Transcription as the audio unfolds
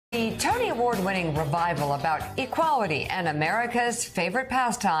The Tony Award-winning revival about equality and America's favorite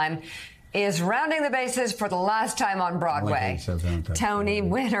pastime is rounding the bases for the last time on Broadway. Tony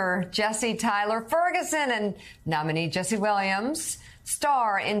winner Tyler Ferguson and nominee Jesse Williams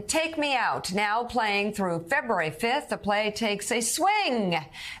star in Take Me Out, now playing through February 5th. The play takes a swing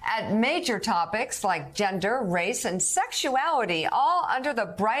at major topics like gender, race, and sexuality, all under the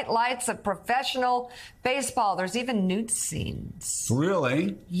bright lights of professional baseball. There's even nude scenes.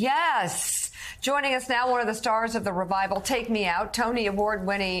 Really? Yes. Joining us now, one of the stars of the revival, Take Me Out, Tony Award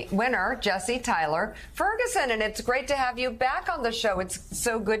winner Tyler Ferguson. And it's great to have you back on the show. It's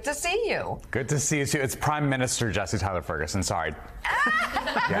so good to see you. Good to see you too. It's Prime Minister Tyler Ferguson. Sorry.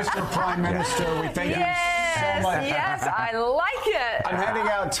 Mr. Prime Minister, we thank you so much. Yes, I like it. I'm handing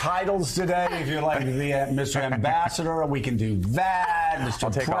out titles today. If you're like the Mr. Ambassador, we can do that. Mr.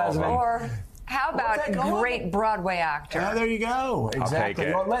 I'll take President. all Or how about great Broadway actor? There you go. Exactly.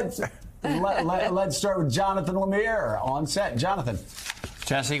 I'll take it. Well, let's start with Jonathan Lemire on set. Jonathan.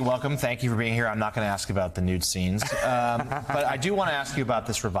 Jesse, welcome. Thank you for being here. I'm not going to ask about the nude scenes, but I do want to ask you about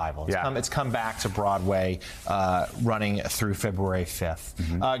this revival. It's come back to Broadway, running through February 5th.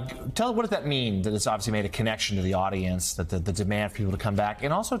 Mm-hmm. What does that mean? That it's obviously made a connection to the audience, that the demand for people to come back,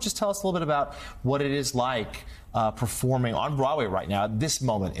 and also just tell us a little bit about what it is like performing on Broadway right now at this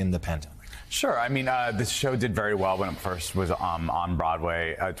moment in the pandemic. Sure. I mean, this show did very well when it first was on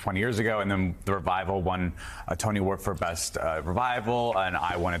Broadway 20 years ago, and then the revival won a Tony Award for Best Revival, and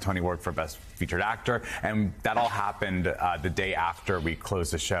I won a Tony Award for Best Featured Actor, and that all happened the day after we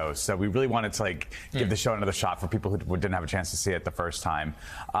closed the show. So we really wanted to give the show another shot for people who didn't have a chance to see it the first time.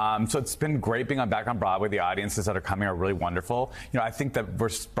 So it's been great being back on Broadway. The audiences that are coming are really wonderful. You know, I think that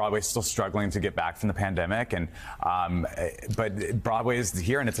Broadway's still struggling to get back from the pandemic, and but Broadway is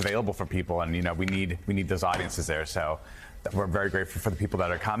here and it's available for people. And, you know, we need those audiences there. So we're very grateful for the people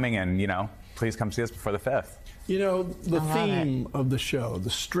that are coming. And, you know, please come see us before the 5th. You know, the theme of the show, the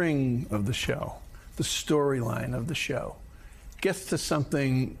string of the show, the storyline of the show gets to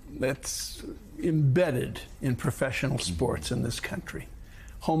something that's embedded in professional sports in this country.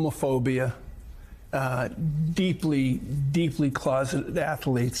 Homophobia, deeply, deeply closeted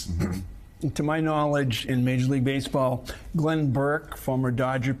athletes. Mm-hmm. To my knowledge, in Major League Baseball, Glenn Burke, former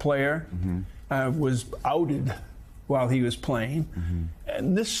Dodger player, was outed while he was playing. Mm-hmm.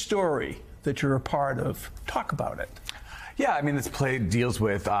 And this story that you're a part of, talk about it. Yeah, I mean, this play deals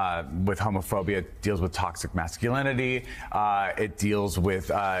with homophobia, it deals with toxic masculinity, it deals with,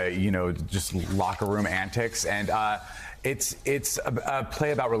 just locker room antics, and it's a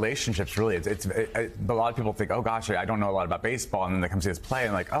play about relationships, really. A lot of people think, oh gosh, I don't know a lot about baseball, and then they come see this play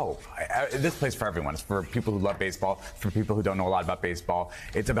and like, oh, this play's for everyone. It's for people who love baseball, for people who don't know a lot about baseball.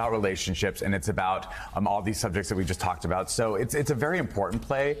 It's about relationships, and it's about all these subjects that we just talked about. So it's a very important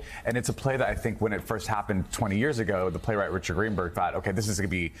play, and it's a play that I think when it first happened 20 years ago, the playwright Richard Greenberg thought, okay, this is going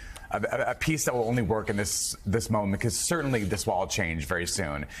to be a piece that will only work in this moment, because certainly this will all change very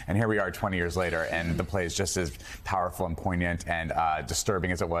soon. And here we are 20 years later, and the play is just as powerful and poignant and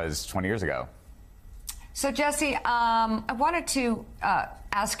disturbing as it was 20 years ago. So, Jesse, I wanted to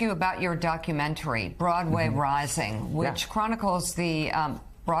ask you about your documentary, Broadway Rising, which chronicles the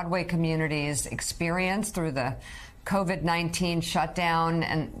Broadway community's experience through the COVID-19 shutdown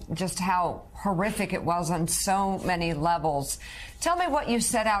and just how horrific it was on so many levels. Tell me what you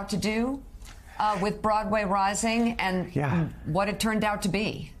set out to do with Broadway Rising and what it turned out to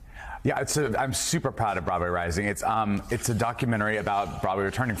be. Yeah, I'm super proud of Broadway Rising. It's a documentary about Broadway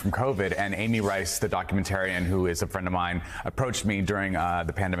returning from COVID, and Amy Rice, the documentarian, who is a friend of mine, approached me during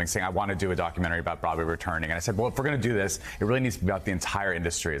the pandemic saying, I want to do a documentary about Broadway returning. And I said, well, if we're going to do this, it really needs to be about the entire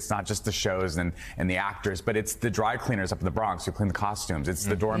industry. It's not just the shows and the actors, but it's the dry cleaners up in the Bronx who clean the costumes. It's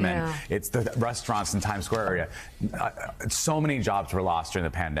the doormen. It's the restaurants in Times Square area. So many jobs were lost during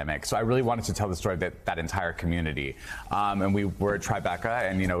the pandemic. So I really wanted to tell the story of that entire community. And we were at Tribeca,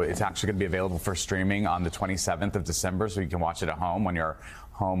 and, you know, it's actually going to be available for streaming on the 27th of December, so you can watch it at home when you're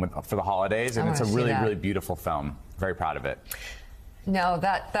home for the holidays. And it's a really, really beautiful film. Very proud of it. No,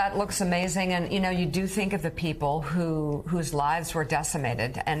 that looks amazing. And, you know, you do think of the people whose lives were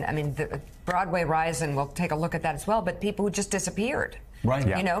decimated. And, I mean, the Broadway Rising, we'll take a look at that as well, but people who just disappeared.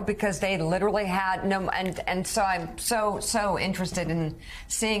 Right. You know, because they literally had no, and so I'm so interested in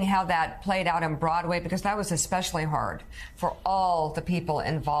seeing how that played out on Broadway, because that was especially hard for all the people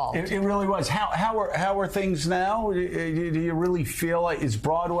involved. It really was. How are things now? Do you really feel like has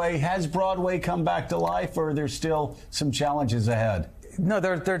Broadway come back to life, or are there still some challenges ahead? No,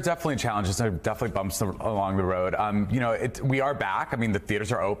 there are definitely challenges. There are definitely bumps along the road. We are back. I mean, the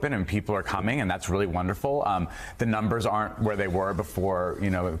theaters are open and people are coming, and that's really wonderful. The numbers aren't where they were before,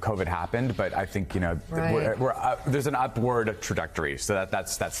 COVID happened, but I think, right. There's an upward trajectory, so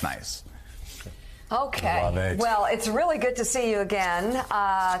that's nice. Okay. Love it. Well, it's really good to see you again.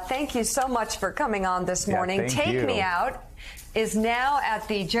 Thank you so much for coming on this morning. Take Me Out is now at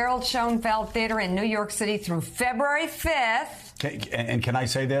the Gerald Schoenfeld Theater in New York City through February 5th. And can I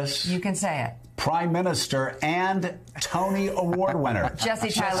say this? You can say it. Prime Minister and Tony Award winner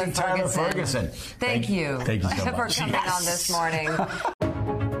Jesse Tyler Ferguson. Thank you. Thank you Thank you so much. for coming on this morning.